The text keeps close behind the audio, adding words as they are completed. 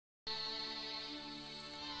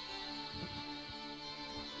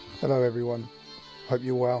Hello everyone, hope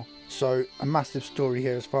you're well. So a massive story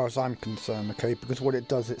here as far as I'm concerned, okay, because what it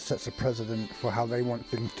does, it sets a precedent for how they want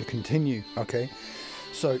things to continue, okay.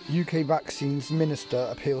 So UK vaccines minister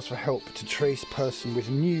appeals for help to trace person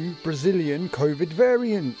with new Brazilian COVID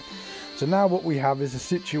variant. So now what we have is a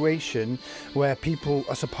situation where people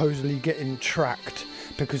are supposedly getting tracked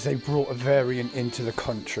because they brought a variant into the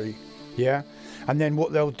country, yeah. And then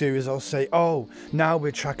what they'll do is they'll say, oh, now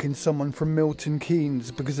we're tracking someone from Milton Keynes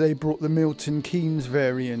because they brought the Milton Keynes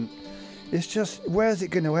variant. It's just, where's it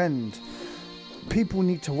going to end? People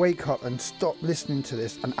need to wake up and stop listening to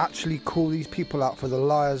this and actually call these people out for the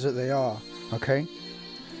liars that they are, okay?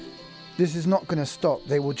 This is not going to stop.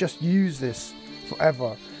 They will just use this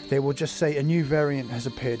forever. They will just say a new variant has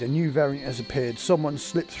appeared, a new variant has appeared, someone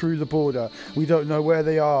slipped through the border, we don't know where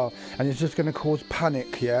they are, and it's just going to cause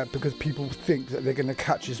panic, yeah, because people think that they're going to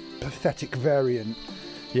catch this pathetic variant,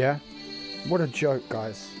 yeah? What a joke,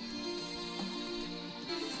 guys.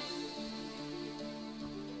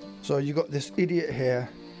 So you got this idiot here,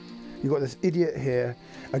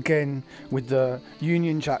 again with the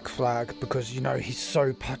Union Jack flag, because, you know, he's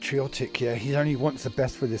so patriotic, yeah, he only wants the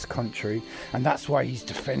best for this country, and that's why he's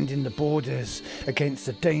defending the borders against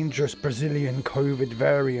the dangerous Brazilian COVID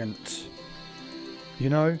variant. You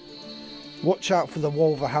know, watch out for the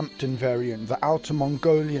Wolverhampton variant, the Outer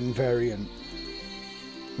Mongolian variant,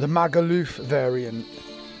 the Magaluf variant,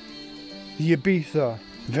 the Ibiza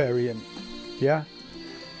variant, yeah?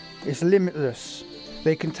 It's limitless.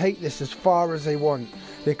 They can take this as far as they want.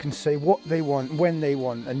 They can say what they want, when they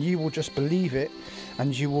want, and you will just believe it,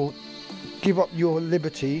 and you will give up your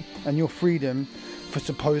liberty and your freedom for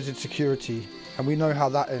supposed security. And we know how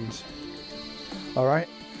that ends. Alright?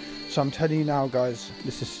 So I'm telling you now, guys,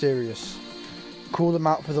 this is serious. Call them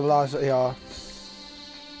out for the lies that they are.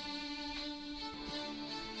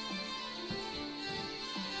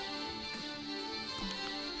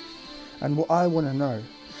 And what I want to know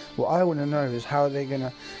is how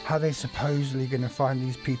they supposedly gonna find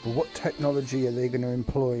these people. What technology are they gonna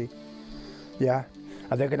employ? Yeah,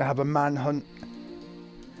 are they gonna have a manhunt?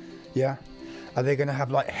 Yeah, are they gonna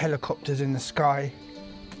have like helicopters in the sky?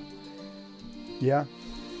 Yeah,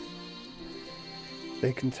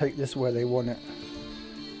 they can take this where they want it.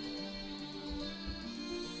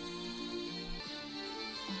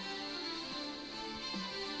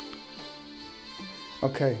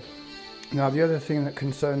 Okay. Now, the other thing that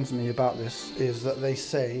concerns me about this is that they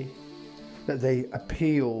say that they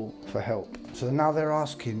appeal for help. So now they're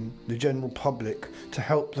asking the general public to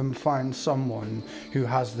help them find someone who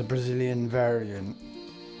has the Brazilian variant.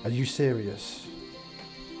 Are you serious?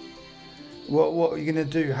 What are you going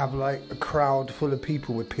to do? Have like a crowd full of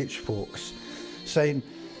people with pitchforks saying,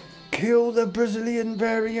 "Kill the Brazilian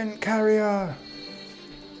variant carrier"?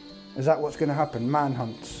 Is that what's going to happen?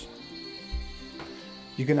 Manhunts?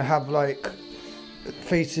 You're going to have like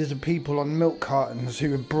faces of people on milk cartons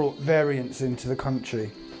who have brought variants into the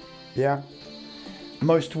country. Yeah?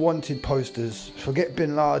 Most wanted posters. Forget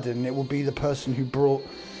Bin Laden, it will be the person who brought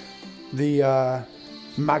the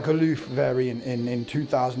Magaluf variant in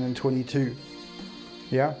 2022.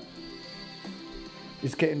 Yeah?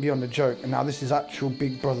 It's getting beyond a joke. And now this is actual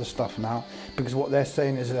Big Brother stuff now, because what they're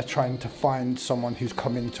saying is they're trying to find someone who's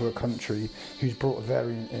come into a country who's brought a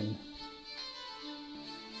variant in.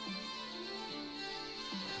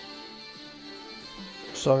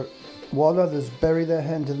 So, while others bury their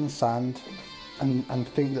head in the sand and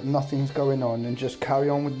think that nothing's going on and just carry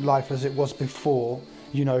on with life as it was before,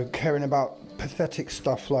 you know, caring about pathetic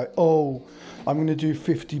stuff like, oh, I'm going to do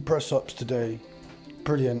 50 press-ups today.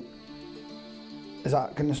 Brilliant. Is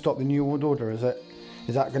that going to stop the New World Order? Is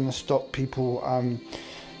that going to stop people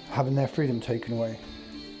having their freedom taken away?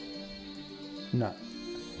 No.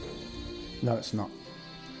 No, it's not.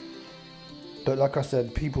 But like I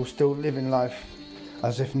said, people still live in life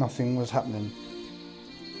as if nothing was happening,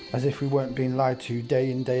 as if we weren't being lied to day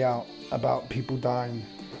in, day out about people dying,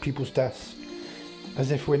 people's deaths, as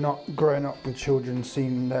if we're not growing up with children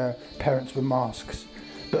seeing their parents with masks.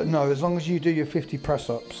 But no, as long as you do your 50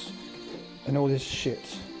 press-ups and all this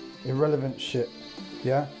shit, irrelevant shit,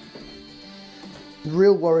 yeah?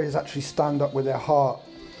 Real warriors actually stand up with their heart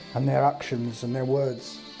and their actions and their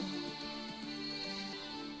words.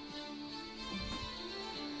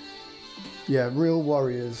 Yeah, real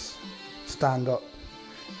warriors stand up.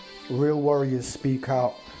 Real warriors speak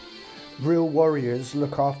out. Real warriors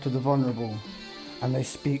look after the vulnerable. And they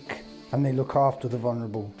speak and they look after the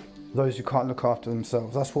vulnerable. Those who can't look after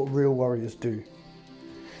themselves. That's what real warriors do.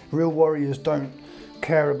 Real warriors don't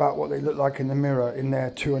care about what they look like in the mirror in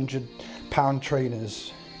their 200-pound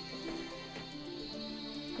trainers.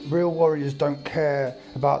 Real warriors don't care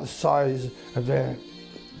about the size of their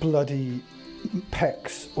bloody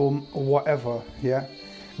pecs or whatever, yeah?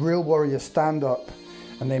 Real warriors stand up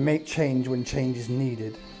and they make change when change is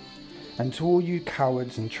needed. And to all you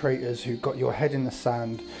cowards and traitors who got your head in the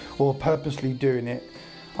sand or purposely doing it,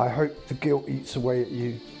 I hope the guilt eats away at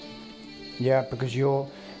you. Yeah, because you're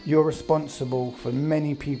responsible for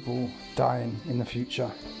many people dying in the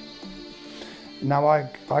future. Now I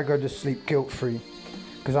go to sleep guilt-free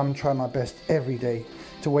because I'm trying my best every day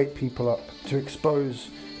to wake people up, to expose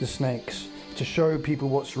the snakes, to show people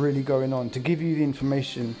what's really going on, to give you the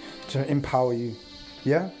information to empower you.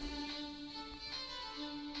 Yeah?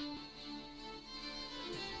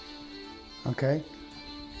 Okay,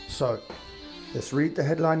 so let's read the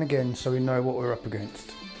headline again so we know what we're up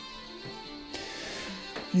against.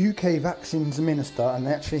 UK vaccines minister, and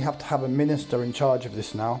they actually have to have a minister in charge of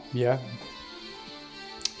this now, yeah?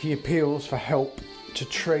 He appeals for help to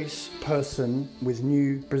trace person with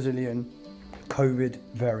new Brazilian COVID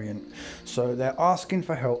variant. So they're asking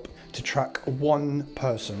for help to track one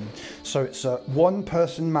person. So it's a one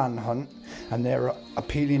person manhunt, and they're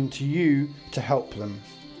appealing to you to help them.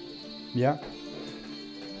 Yeah?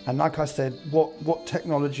 And like I said, what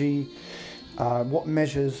technology, what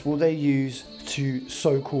measures will they use to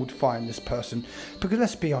so-called find this person? Because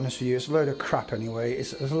let's be honest with you, it's a load of crap anyway.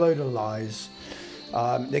 It's a load of lies.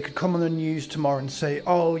 They could come on the news tomorrow and say,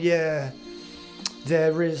 oh yeah,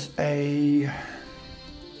 there is a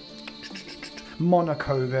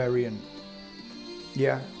Monaco variant.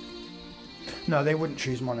 Yeah. No, they wouldn't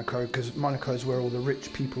choose Monaco because Monaco is where all the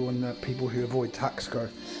rich people and the people who avoid tax go.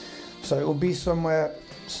 So it will be somewhere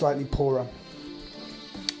slightly poorer,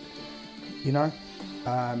 you know.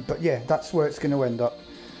 But yeah, that's where it's going to end up.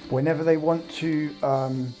 Whenever they want to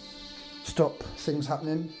stop things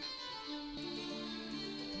happening.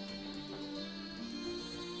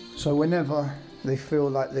 So whenever they feel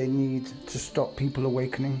like they need to stop people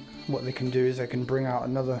awakening, what they can do is they can bring out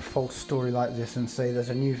another false story like this and say there's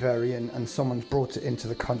a new variant and someone's brought it into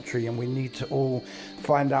the country and we need to all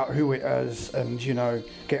find out who it is and, you know,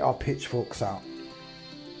 get our pitchforks out.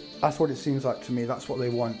 That's what it seems like to me. That's what they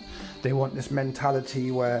want. They want this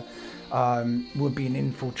mentality where we're being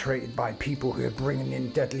infiltrated by people who are bringing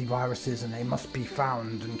in deadly viruses and they must be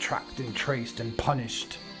found and tracked and traced and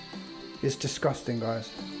punished. It's disgusting,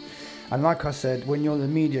 guys. And like I said, when you're the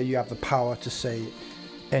media, you have the power to say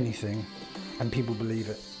anything and people believe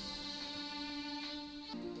it.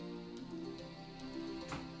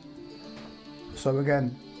 So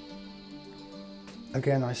again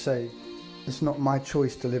I say, it's not my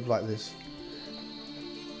choice to live like this.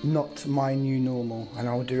 Not my new normal. And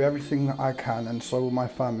I will do everything that I can, and so will my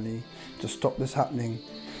family, to stop this happening.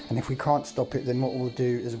 And if we can't stop it, then what we'll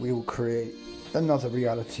do is we will create another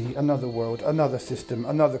reality, another world, another system,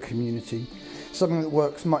 another community. Something that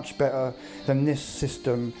works much better than this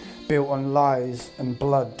system built on lies and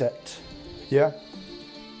blood debt. Yeah?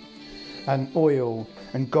 And oil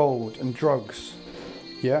and gold and drugs.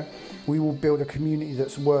 Yeah? We will build a community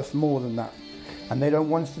that's worth more than that. And they don't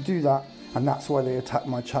want us to do that, and that's why they attack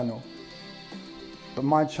my channel. But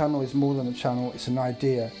my channel is more than a channel, it's an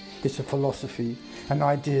idea, it's a philosophy, and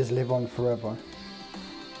ideas live on forever.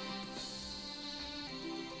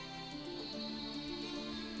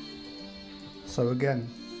 So again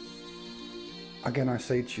I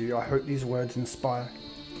say to you, I hope these words inspire.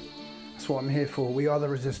 That's what I'm here for. We are the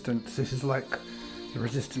resistance. This is like the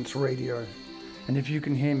resistance radio. And if you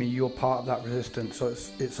can hear me, you're part of that resistance. So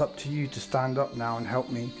it's up to you to stand up now and help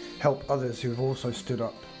me, help others who have also stood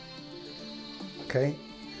up. Okay?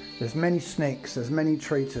 There's many snakes, there's many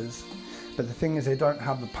traitors, but the thing is they don't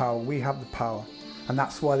have the power. We have the power. And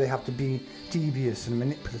that's why they have to be devious and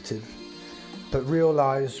manipulative. But real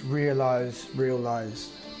lies, real lies, real lies.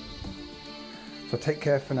 So take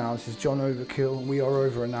care for now. This is 𝗏𝗏 𝗟𝗀. We are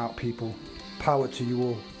over and out, people. Power to you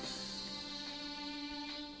all.